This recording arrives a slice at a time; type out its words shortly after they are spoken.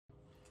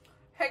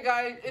Hey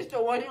guys, it's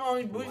the one and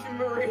only Bougie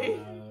Marie.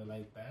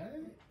 Like that?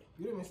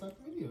 You didn't even start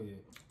the video yet.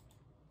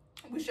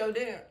 We sure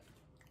did.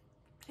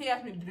 He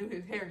asked me to do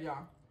his hair,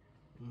 y'all.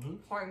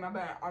 Sorry, my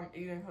bad. I'm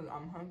eating because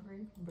I'm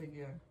hungry, but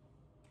yeah.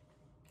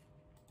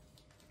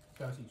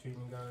 How's she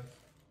treating you guys?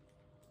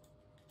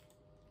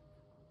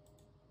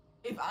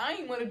 If I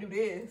ain't want to do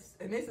this,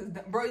 and this is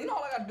done, bro, you know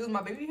all I gotta do is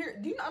my baby hair.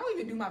 Do you know I don't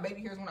even do my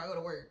baby hairs when I go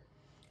to work.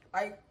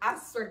 Like, I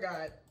swear to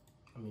God.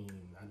 I mean,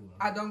 I do.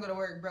 I don't go to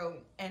work, bro,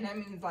 and that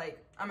means like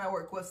I'm at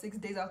work 6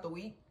 days out the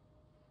week.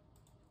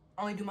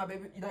 I only do my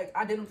baby, like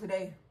I did them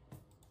today.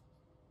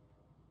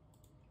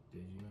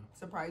 Did you know?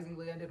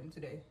 Surprisingly, I did them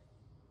today.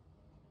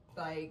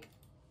 Like,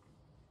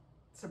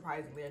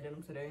 surprisingly, I did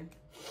them today.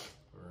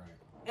 Right.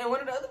 And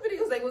one of the other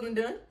videos they wasn't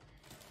done.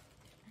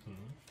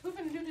 Who's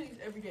gonna do these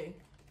every day?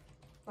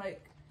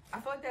 Like, I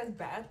feel like that's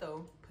bad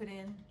though.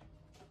 Putting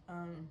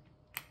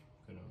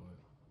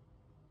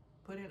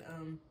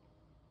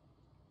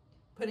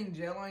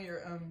gel on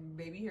your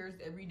baby hairs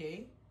every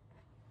day.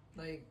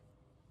 Like,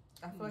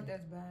 I feel like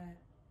that's bad.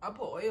 I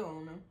put oil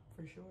on them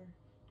for sure.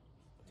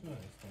 Nice.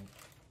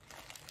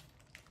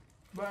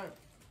 But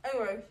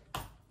anyway,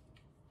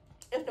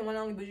 it's the one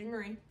and only Bougie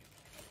Marie.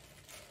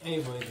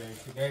 Anyway,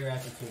 guys, today we're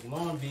actually to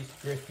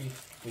LongBeachGriffy.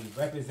 We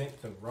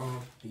represent the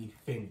wrong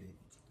defendant.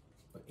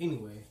 But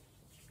anyway,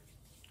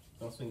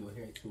 don't swing your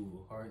hair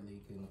too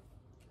hardly, because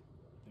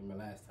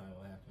remember last time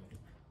what happened.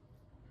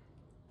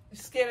 You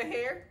scared of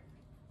hair?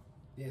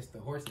 Yes, the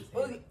horse's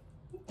hair.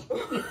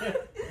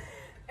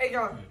 Hey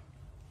y'all,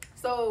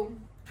 so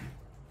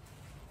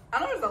I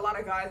know there's a lot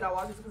of guys that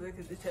watch this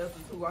because it tells us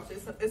who watch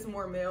this. It's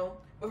more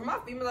male. But for my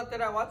females up there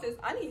that watch this,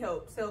 I need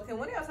help. So can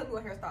one of y'all tell me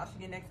what hairstyle should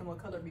get next and what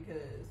color?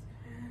 Because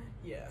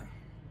yeah.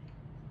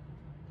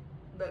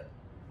 Look.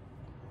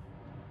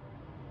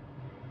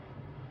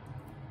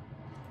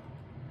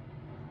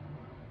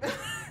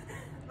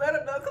 Let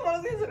them know. Come on,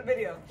 let's get into the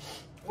video.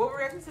 What we're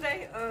reacting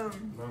today?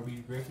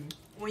 LongBeachGriffy.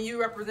 When you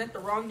represent the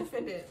wrong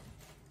defendant,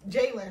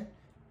 Jalen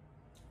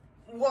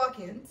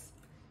Watkins.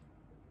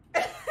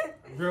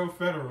 Real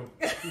federal.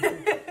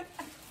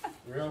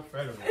 Real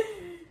federal.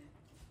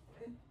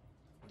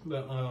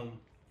 But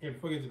yeah,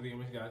 before we get to the video,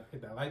 we just gotta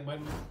hit that like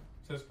button,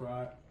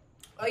 subscribe.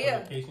 Oh yeah.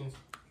 Notifications.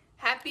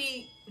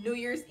 Happy New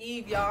Year's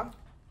Eve, y'all.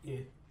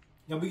 Yeah.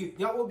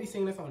 Y'all will be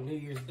seeing this on New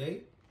Year's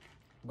Day.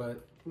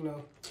 But, you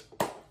know,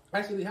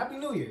 actually, Happy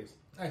New Year's.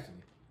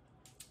 Actually.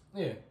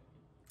 Yeah.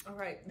 All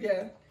right.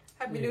 Yeah.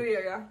 Happy New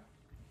Year, y'all.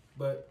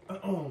 But,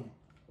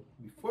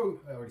 before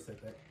I already said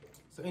that.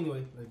 So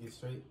anyway, let's get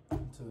straight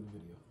into the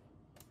video.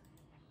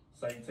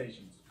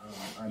 Citations.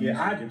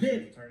 Yeah, I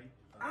did. Attorney.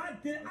 I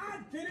did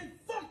it.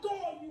 Fuck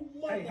all you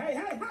mother. Hey,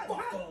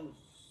 fuckers.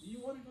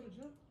 You want to go to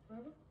jail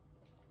forever?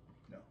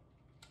 No.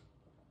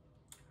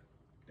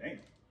 Damn.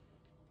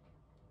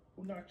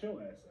 Who knocked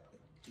your ass out?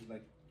 He's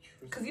like,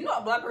 because you know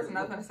a black person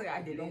not gonna say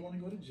I did you don't it. want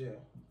to go to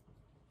jail.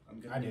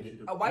 I did it.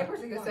 A white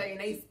person can say and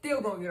they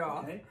still gonna get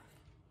off. Okay.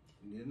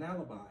 You need an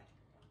alibi.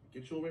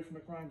 Get you away from the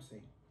crime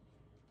scene.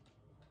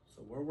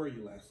 So where were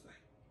you last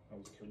night? I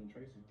was killing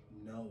Tracy.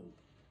 No,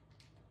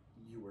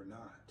 you were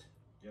not.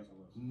 Yes, I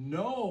was.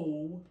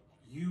 No,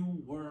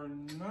 you were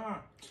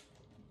not.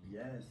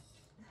 Yes,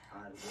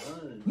 I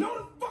was. No,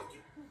 the fuck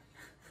you.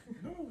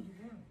 No, you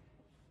weren't.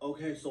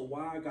 Okay, so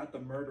why I got the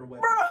murder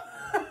weapon?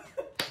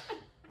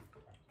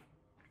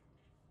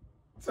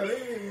 Bro.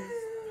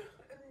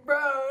 Bro.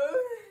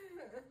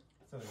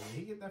 So did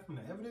he get that from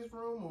the evidence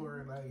room,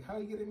 or like how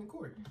you get it in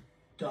court?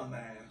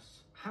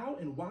 Dumbass. How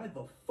and why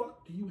the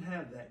fuck do you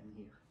have that in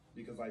here?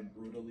 Because I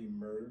brutally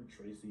murdered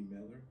Tracy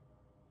Miller.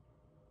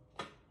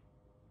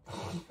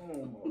 Oh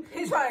my God.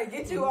 He's trying to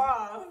get you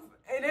off,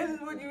 and this is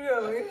what you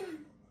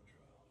doing.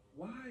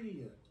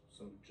 Why?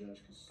 So the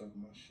judge can suck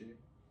my shit.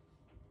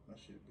 My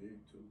shit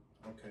big too.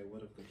 Okay,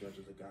 what if the judge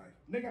is a guy?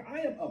 Nigga, I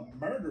am a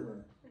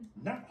murderer,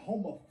 not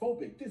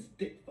homophobic. This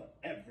dick for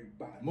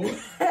everybody.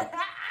 Move.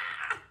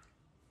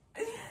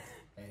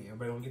 Hey,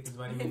 everybody wanna get this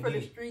vitamin Hit D. for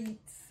the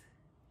streets.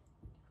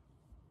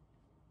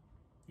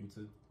 You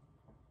too.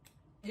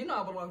 You know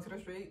I belong to the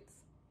streets.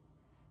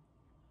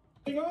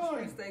 Hang on.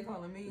 Streets stay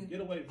calling me.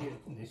 Getaway vehicle.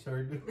 They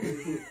sure do.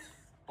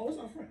 Oh, it's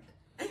our friend.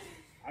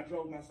 I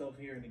drove myself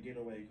here in a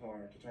getaway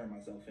car to turn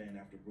myself in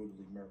after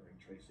brutally murdering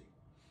Tracy.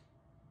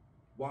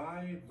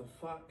 Why the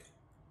fuck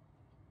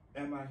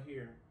am I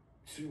here?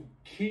 To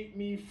keep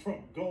me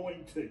from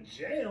going to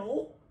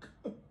jail?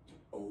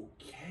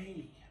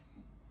 Okay.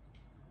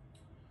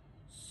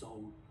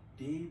 So,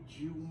 did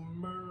you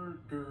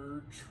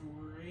murder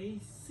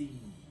Tracy?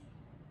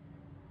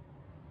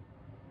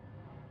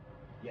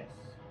 Yes.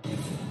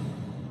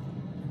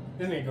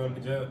 This ain't going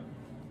to jail.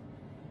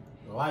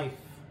 Life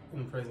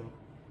in prison.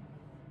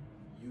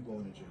 You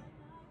going to jail.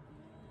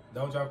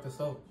 Don't drop the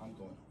soap. I'm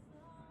going.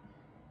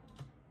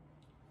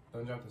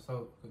 Don't drop the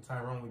soap, because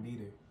Tyrone would be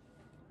there.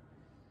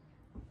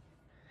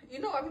 You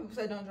know why people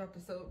say don't drop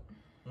the soap?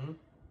 Hmm?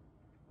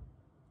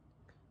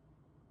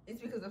 It's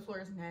because the floor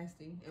is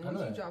nasty. And I once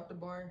know you that. drop the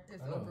bar,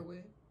 it's I know. over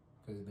with.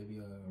 because they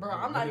be Bro,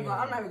 I'm not even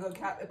gonna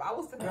cap. If I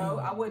was to go,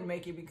 I wouldn't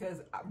make it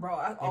because,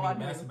 bro, all I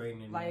do is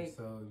masturbating in like, there,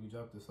 so if you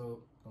drop the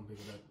soap, don't pick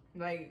it up.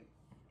 like,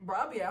 bro,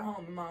 I'll be at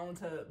home in my own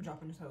tub,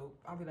 dropping the soap.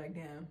 I'll be like,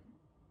 damn.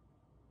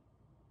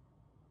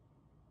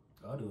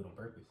 I'll do it on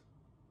purpose.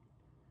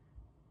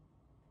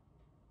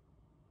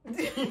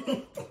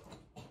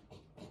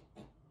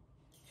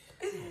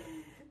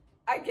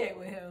 I can't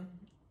with him.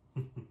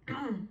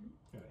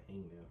 Gotta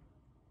hang now.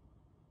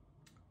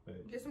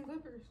 But Get some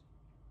clippers.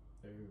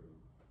 they're,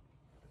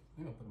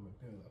 you don't put them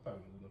right there. I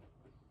probably lose them.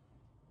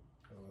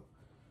 I don't know.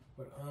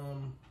 But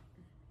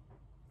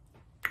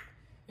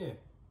yeah,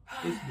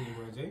 it's me,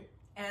 Roger,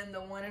 and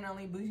the one and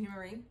only Bougie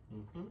Marie.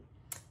 Mm-hmm.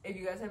 If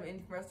you guys have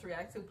anything for us to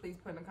react to, please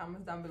put in the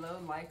comments down below.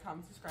 Like,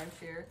 comment, subscribe,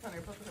 share, turn on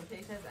your post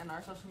notifications, and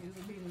our social media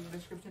will be in the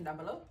description down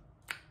below.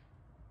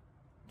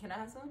 Can I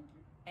have some?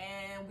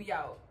 And we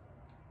out.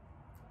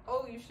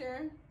 Oh, you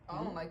sharing? Oh,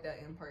 I don't like that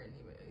end part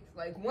anyways.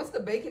 Like, once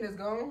the bacon is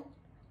gone,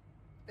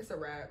 it's a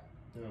wrap.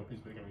 You know, piece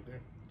of bacon right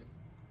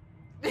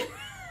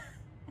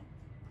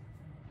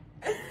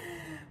there.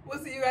 We'll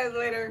see you guys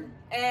later.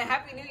 And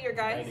Happy New Year,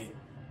 guys.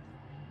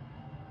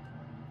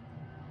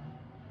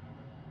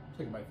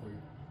 Take a bite for you.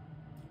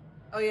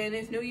 Oh yeah, and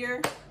it's New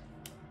Year.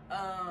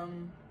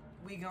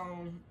 We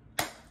gonna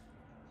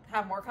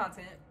have more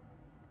content.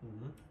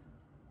 Mm-hmm.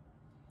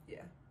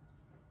 Yeah.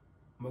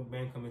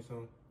 Mukbang coming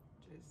soon.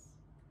 Just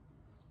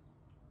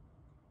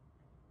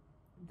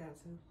that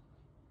too.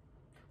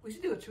 We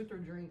should do a truth or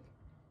drink.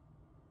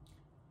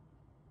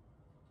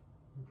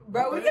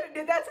 Bro, we could have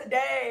did that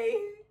today. I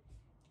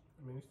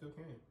mean, we still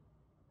can.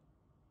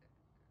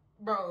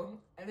 Bro,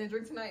 and then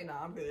drink tonight?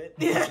 Nah, I'm good.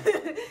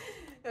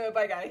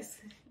 Bye, guys.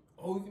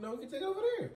 Oh, you know, we can take it over there.